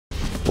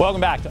Welcome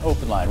back to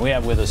OpenLine. We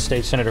have with us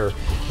State Senator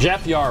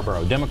Jeff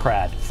Yarbro,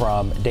 Democrat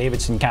from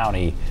Davidson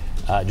County.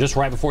 Just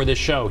right before this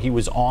show, he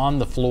was on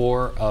the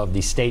floor of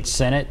the state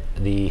Senate.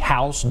 The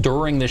House,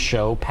 during this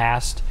show,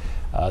 passed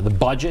the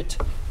budget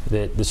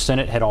that the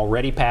Senate had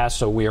already passed.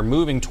 So we are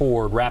moving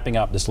toward wrapping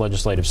up this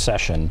legislative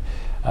session,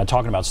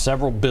 talking about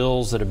several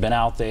bills that have been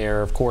out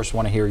there. Of course,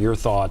 want to hear your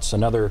thoughts.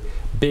 Another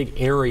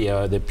big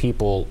area that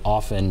people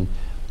often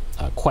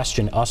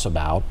question us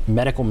about,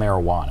 medical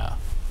marijuana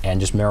and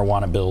just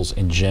marijuana bills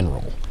in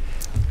general.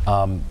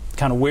 Kind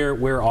of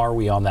where are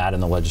we on that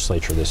in the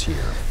legislature this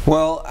year?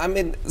 Well, I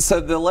mean, so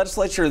the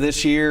legislature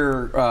this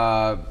year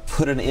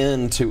put an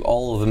end to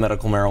all of the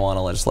medical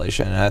marijuana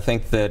legislation. And I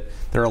think that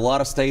there are a lot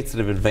of states that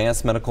have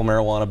advanced medical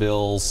marijuana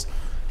bills,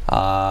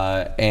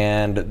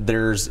 and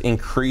there's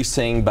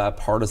increasing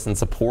bipartisan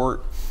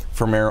support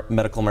for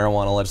medical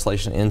marijuana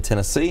legislation in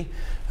Tennessee.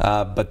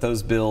 But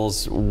those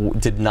bills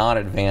did not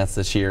advance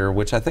this year,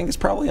 which I think is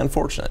probably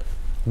unfortunate.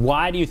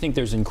 Why do you think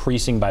there's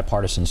increasing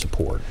bipartisan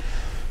support?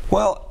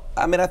 Well,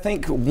 I mean, I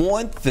think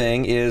one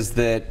thing is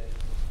that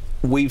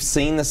we've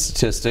seen the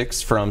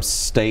statistics from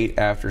state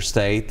after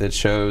state that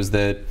shows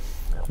that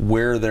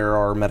where there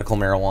are medical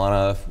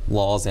marijuana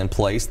laws in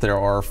place, there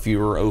are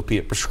fewer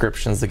opiate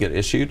prescriptions that get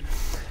issued.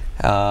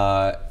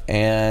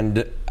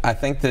 And I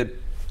think that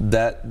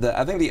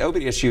I think the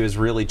opiate issue has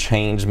really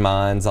changed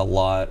minds a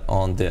lot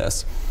on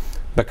this,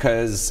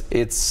 because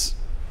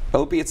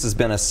opiates has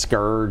been a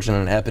scourge and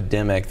an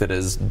epidemic that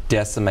has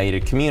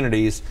decimated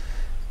communities,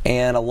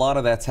 and a lot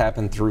of that's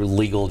happened through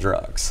legal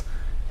drugs.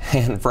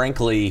 And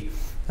frankly,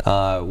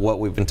 what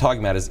we've been talking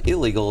about is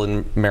illegal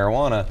in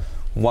marijuana.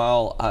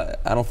 While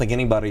I don't think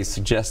anybody's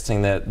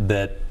suggesting that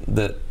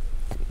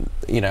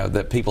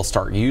people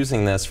start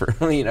using this for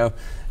in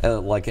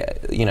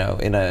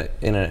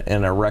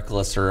a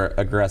reckless or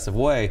aggressive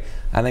way,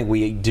 I think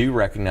we do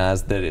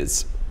recognize that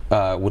it's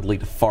would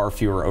lead to far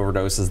fewer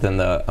overdoses than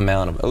the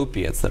amount of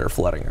opiates that are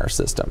flooding our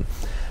system.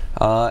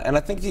 And I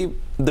think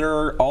there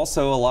are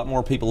also a lot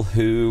more people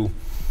who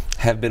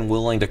have been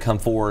willing to come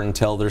forward and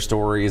tell their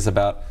stories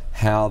about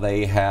how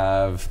they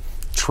have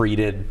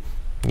treated,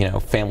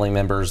 family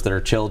members, their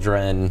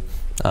children,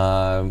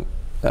 with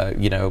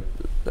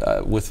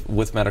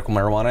medical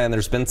marijuana. And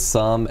there's been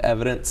some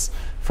evidence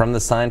from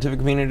the scientific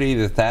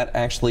community that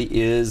actually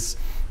is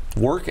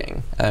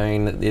working. I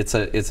mean, it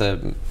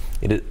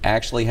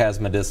actually has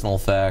medicinal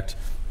effect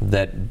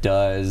that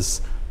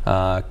does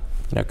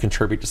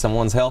contribute to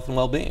someone's health and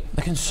well-being.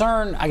 The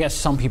concern, I guess,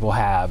 some people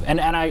have,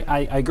 and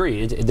I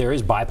agree, there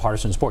is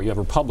bipartisan support. You have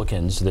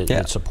Republicans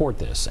that support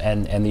this,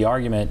 and the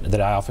argument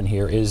that I often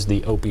hear is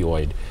the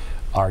opioid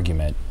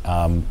argument,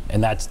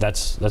 and that's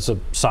a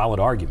solid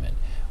argument.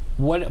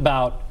 What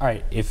about, all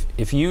right,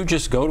 if you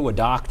just go to a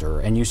doctor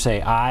and you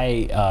say,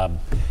 I'm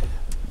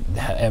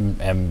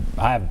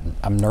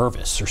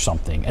nervous or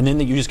something, and then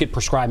you just get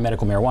prescribed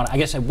medical marijuana, I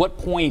guess at what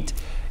point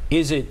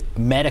is it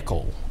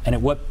medical, and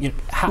at what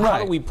how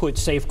do we put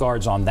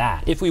safeguards on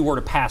that if we were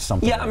to pass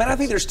something? Yeah, I mean, I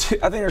think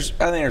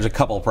there's a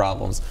couple of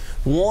problems.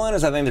 One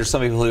is I think there's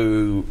some people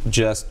who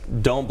just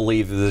don't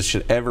believe that this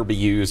should ever be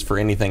used for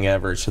anything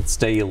ever. It should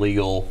stay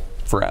illegal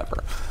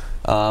forever.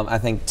 I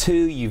think two,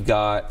 you've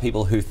got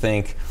people who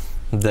think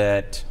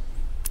that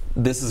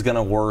this is going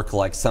to work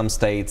like some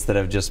states that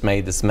have just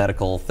made this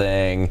medical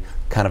thing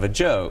kind of a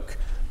joke.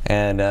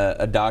 And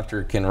a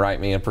doctor can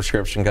write me a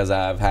prescription because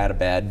I've had a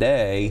bad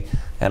day,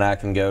 and I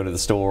can go to the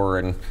store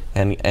and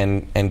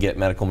get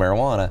medical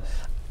marijuana.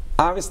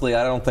 Obviously,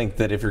 I don't think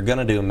that if you're going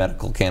to do a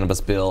medical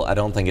cannabis bill, I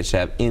don't think it should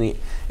have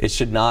it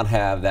should not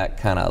have that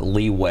kind of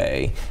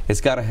leeway.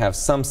 It's got to have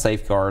some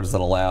safeguards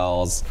that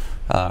allows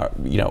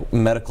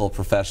medical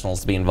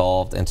professionals to be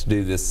involved and to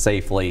do this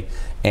safely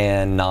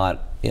and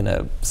not in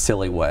a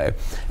silly way.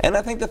 And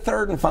I think the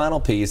third and final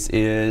piece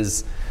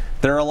is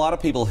there are a lot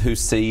of people who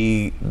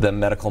see the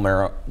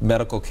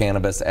medical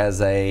cannabis as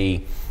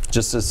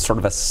just as sort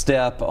of a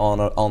step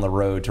on the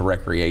road to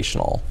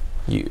recreational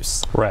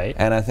use. Right.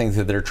 And I think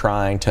that they're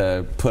trying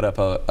to put up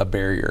a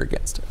barrier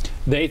against it.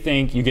 They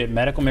think you get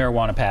medical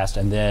marijuana passed,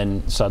 and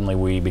then suddenly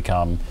we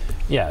become,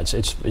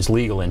 it's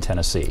legal in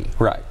Tennessee.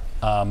 Right.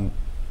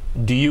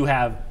 Do you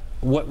have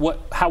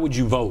how would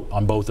you vote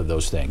on both of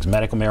those things,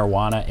 medical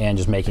marijuana and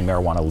just making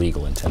marijuana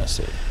legal in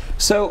Tennessee?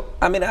 So,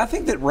 I mean, I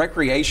think that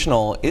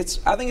recreational,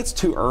 I think it's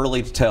too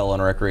early to tell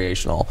on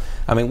recreational.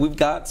 I mean, we've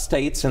got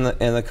states in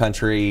the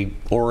country,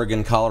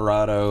 Oregon,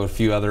 Colorado, a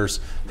few others,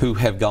 who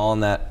have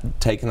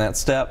taken that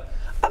step.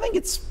 I think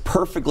it's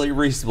perfectly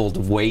reasonable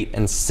to wait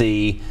and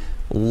see.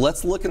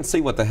 Let's look and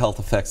see what the health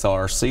effects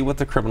are, see what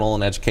the criminal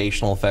and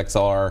educational effects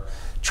are,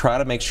 try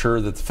to make sure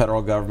that the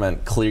federal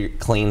government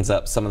cleans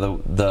up some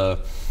of the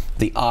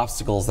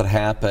obstacles that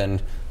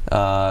happen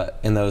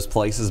in those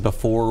places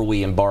before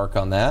we embark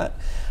on that.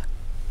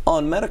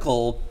 on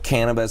medical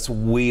cannabis,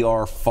 we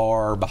are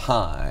far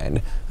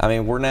behind. I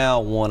mean, we're now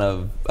one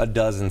of a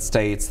dozen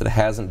states that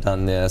hasn't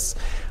done this.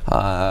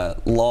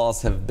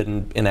 Laws have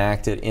been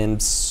enacted in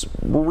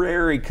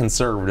very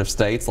conservative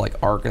states like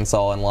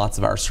Arkansas and lots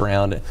of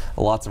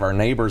our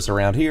neighbors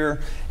around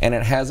here, and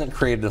it hasn't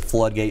created a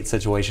floodgate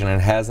situation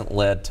and hasn't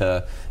led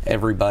to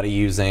everybody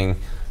using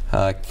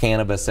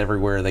cannabis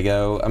everywhere they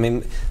go. I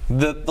mean,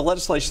 the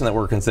legislation that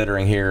we're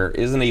considering here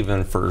isn't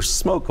even for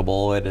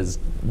smokable. It is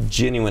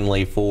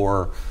genuinely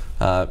for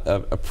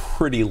a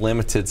pretty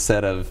limited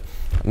set of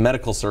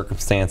medical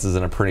circumstances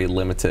and a pretty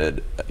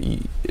limited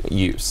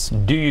use.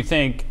 Do you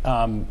think,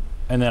 and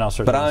then I'll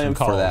start. But I am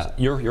for that.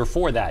 You're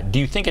for that. Do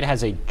you think it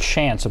has a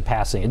chance of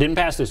passing? It didn't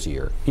pass this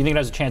year. Do you think it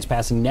has a chance of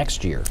passing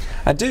next year?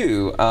 I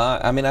do.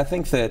 I mean, I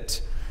think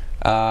that,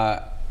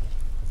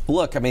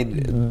 look, I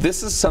mean,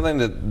 this is something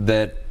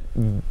that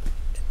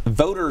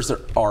voters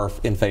are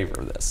in favor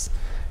of this.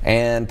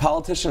 And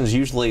politicians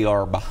usually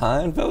are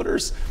behind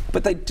voters,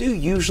 but they do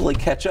usually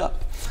catch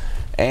up.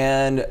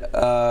 And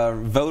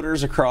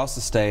voters across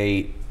the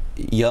state,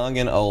 young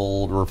and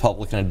old,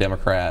 Republican and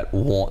Democrat,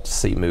 want to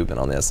see movement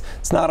on this.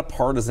 It's not a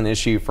partisan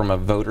issue from a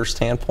voter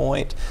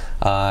standpoint.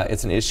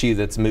 It's an issue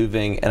that's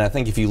moving, and I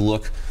think if you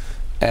look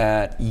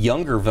at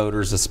younger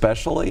voters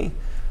especially,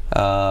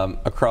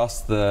 across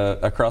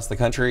the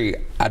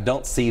country, I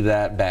don't see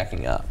that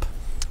backing up.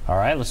 All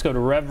right, let's go to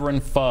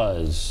Reverend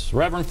Fuzz.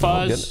 Reverend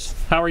Fuzz,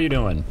 how are you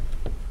doing?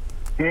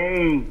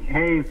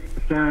 Hey,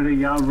 Senator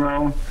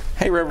Yarbro.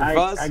 Hey, Reverend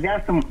Fuzz. I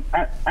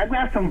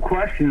got some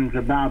questions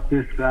about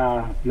this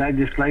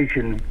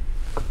legislation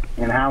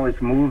and how it's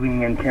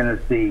moving in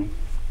Tennessee.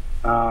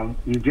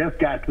 You just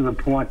got to the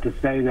point to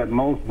say that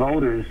most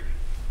voters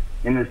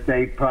in the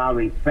state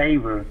probably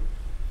favor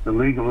the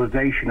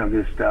legalization of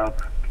this stuff.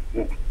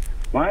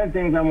 One of the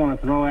things I want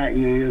to throw at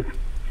you is,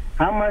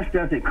 how much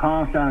does it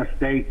cost our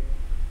state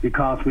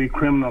because we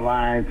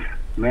criminalize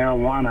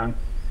marijuana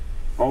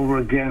over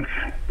against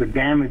the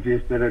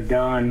damages that are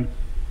done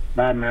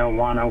by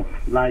marijuana,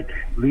 like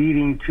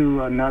leading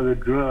to another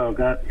drug?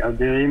 Are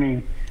there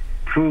any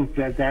proof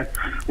that that's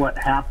what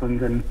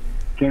happens? And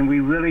can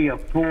we really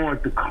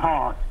afford the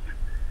cost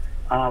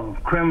of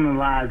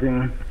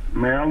criminalizing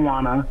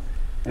marijuana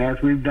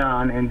as we've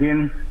done? And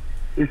then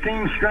it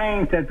seems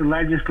strange that the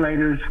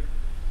legislators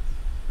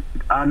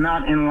are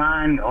not in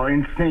line or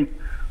in sync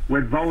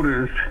with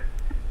voters.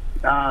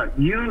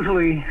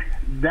 Usually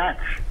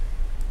that's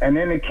an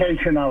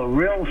indication of a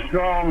real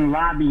strong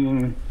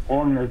lobbying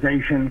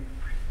organization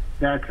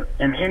that's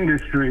an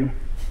industry.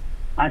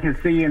 I can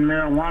see in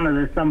marijuana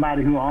there's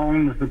somebody who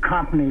owns the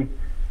company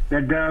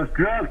that does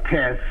drug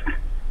tests,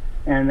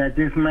 and that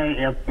this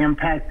may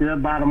impact their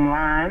bottom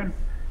line.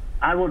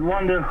 I would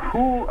wonder,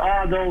 who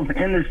are those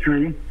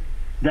industry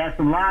that's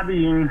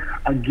lobbying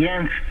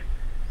against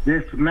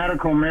this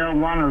medical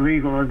marijuana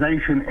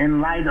legalization,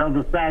 in light of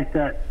the fact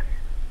that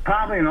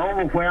probably an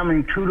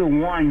overwhelming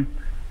 2-to-1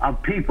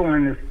 of people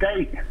in the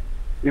state,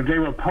 if they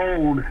were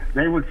polled,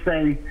 they would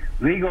say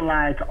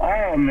legalize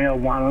all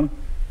marijuana.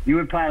 You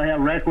would probably have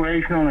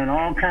recreational and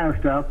all kind of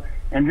stuff.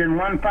 And then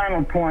one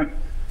final point,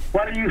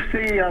 what do you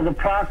see are the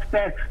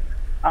prospects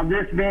of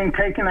this being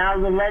taken out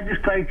of the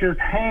legislature's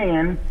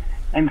hand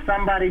and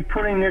somebody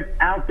putting it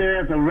out there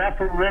as a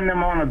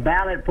referendum on a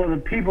ballot for the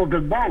people to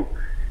vote?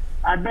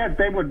 I bet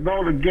they would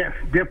vote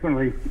against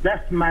differently.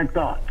 That's my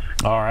thoughts.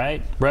 All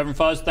right. Reverend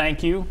Fuzz,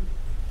 thank you.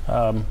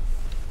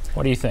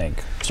 What do you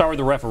think? Start with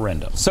the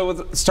referendum.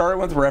 So starting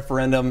with the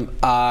referendum,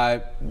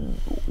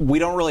 we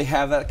don't really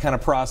have that kind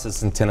of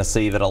process in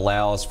Tennessee that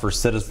allows for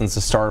citizens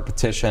to start a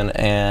petition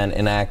and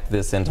enact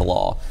this into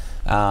law.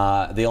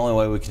 The only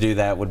way we could do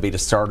that would be to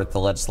start at the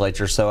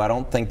legislature, so I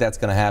don't think that's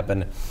going to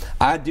happen.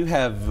 I do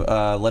have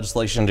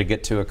legislation to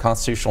get to a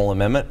constitutional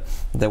amendment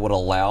that would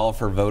allow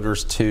for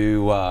voters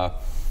to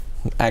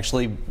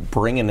actually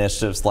bring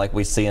initiatives like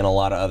we see in a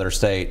lot of other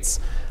states,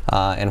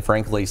 and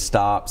frankly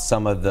stop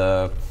some of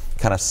the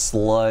kind of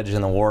sludge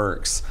in the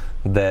works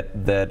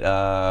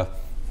that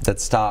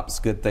stops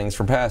good things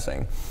from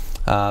passing.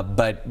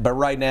 But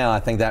right now, I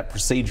think that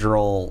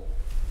procedural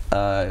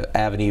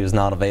avenue is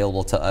not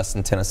available to us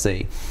in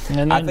Tennessee. And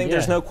then, I think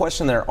there's no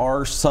question there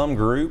are some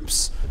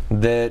groups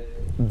that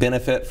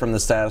benefit from the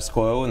status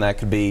quo, and that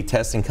could be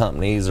testing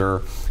companies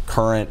or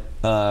current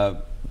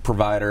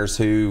providers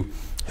who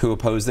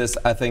oppose this.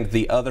 I think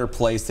the other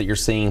place that you're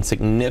seeing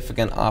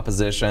significant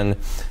opposition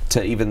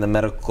to even the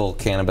medical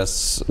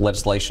cannabis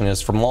legislation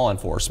is from law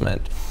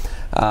enforcement.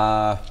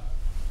 But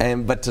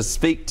to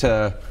speak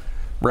to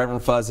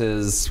Reverend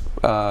Fuzz's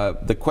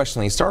the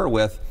question he started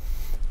with,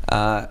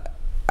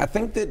 I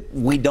think that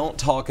we don't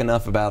talk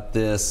enough about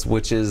this,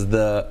 which is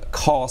the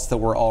cost that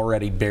we're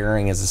already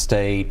bearing as a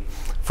state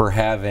for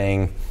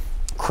having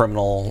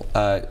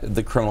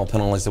the criminal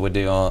penalties that we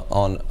do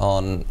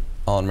on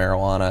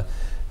marijuana.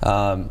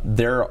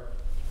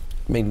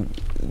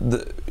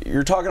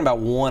 You're talking about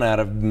one out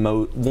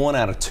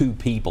of 2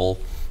 people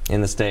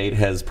in the state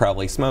has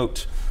probably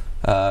smoked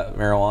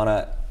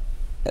marijuana.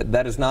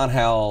 That is not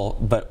how,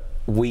 but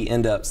we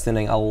end up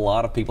sending a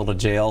lot of people to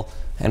jail,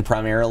 and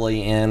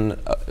primarily in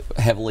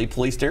heavily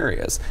policed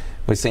areas.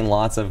 We've seen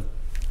lots of,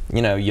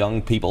 you know,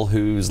 young people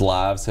whose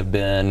lives have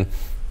been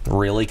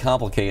really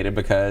complicated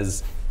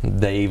because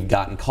they've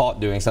gotten caught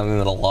doing something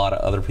that a lot of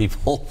other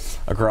people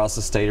across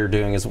the state are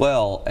doing as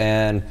well.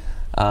 And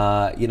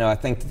you know, I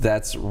think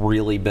that's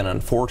really been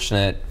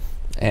unfortunate,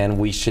 and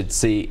we should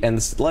see, and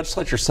the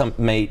legislature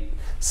made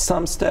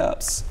some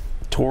steps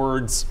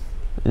towards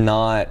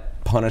not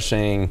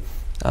punishing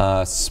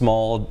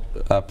small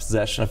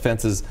possession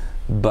offenses,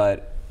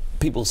 but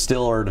people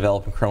still are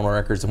developing criminal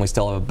records, and we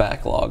still have a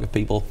backlog of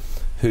people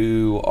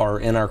who are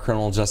in our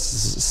criminal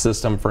justice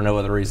system for no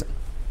other reason.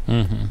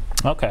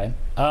 Mm-hmm. Okay.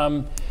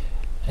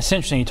 It's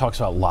interesting he talks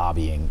about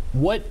lobbying.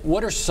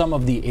 What are some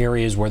of the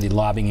areas where the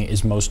lobbying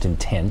is most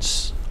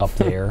intense up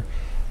there?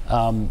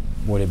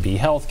 Would it be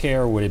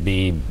healthcare? Would it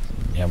be,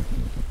 you know,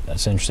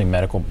 that's interesting,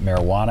 medical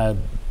marijuana?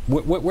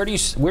 Where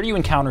do you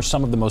encounter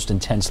some of the most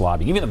intense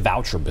lobbying? Even the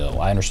voucher bill,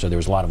 I understood there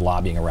was a lot of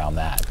lobbying around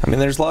that. I mean,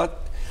 there's a lot.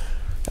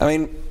 I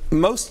mean,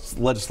 most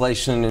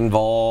legislation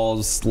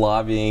involves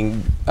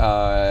lobbying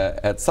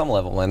at some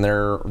level, and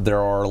there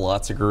are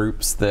lots of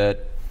groups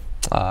that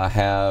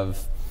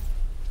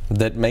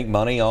that make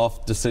money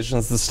off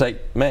decisions the state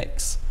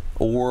makes,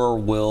 or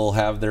will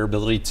have their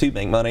ability to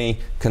make money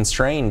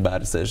constrained by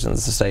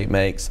decisions the state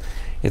makes.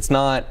 It's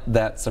not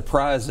that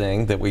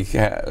surprising that we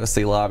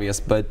see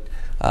lobbyists, but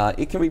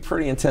it can be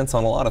pretty intense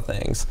on a lot of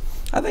things.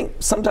 I think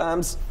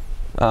sometimes,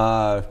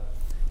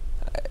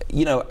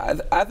 you know,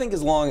 I think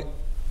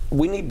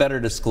we need better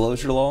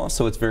disclosure law,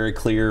 so it's very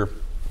clear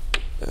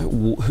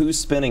who's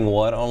spending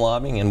what on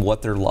lobbying and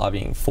what they're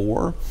lobbying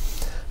for.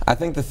 I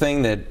think the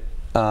thing that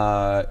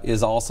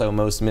is also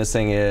most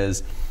missing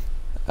is,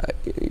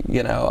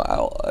 you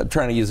know, I'm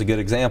trying to use a good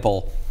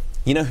example.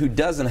 You know, who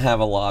doesn't have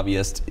a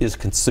lobbyist is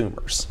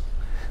consumers.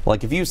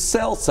 Like, if you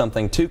sell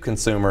something to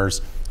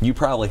consumers, you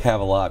probably have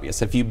a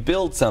lobbyist. If you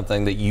build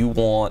something that you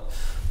want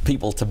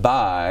people to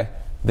buy,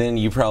 then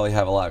you probably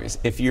have a lobbyist.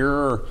 If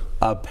you're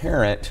a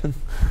parent,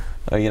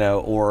 you know,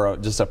 or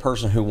just a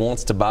person who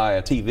wants to buy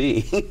a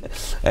TV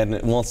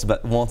and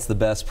wants the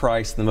best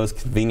price, the most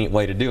convenient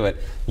way to do it,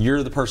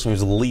 you're the person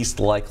who's least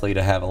likely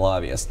to have a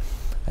lobbyist.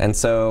 And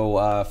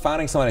so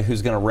finding somebody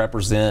who's going to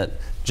represent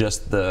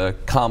just the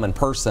common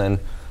person,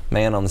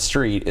 man on the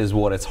street, is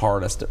what it's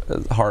hardest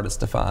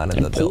to find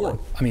in the building.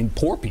 I mean,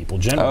 poor people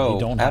generally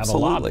don't have a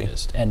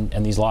lobbyist,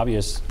 and these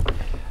lobbyists,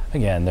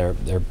 again,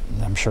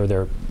 I'm sure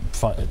they're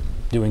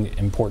doing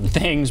important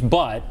things,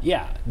 but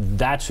yeah,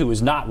 that's who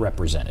is not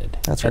represented.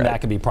 That's right. And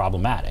that could be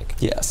problematic.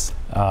 Yes.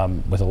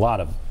 With a lot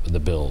of the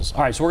bills.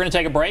 All right, so we're going to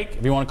take a break.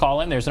 If you want to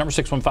call in, there's the number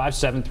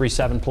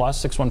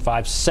 615-737-PLUS,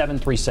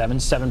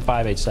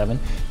 615-737-7587.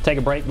 Take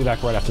a break. Be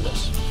back right after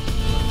this.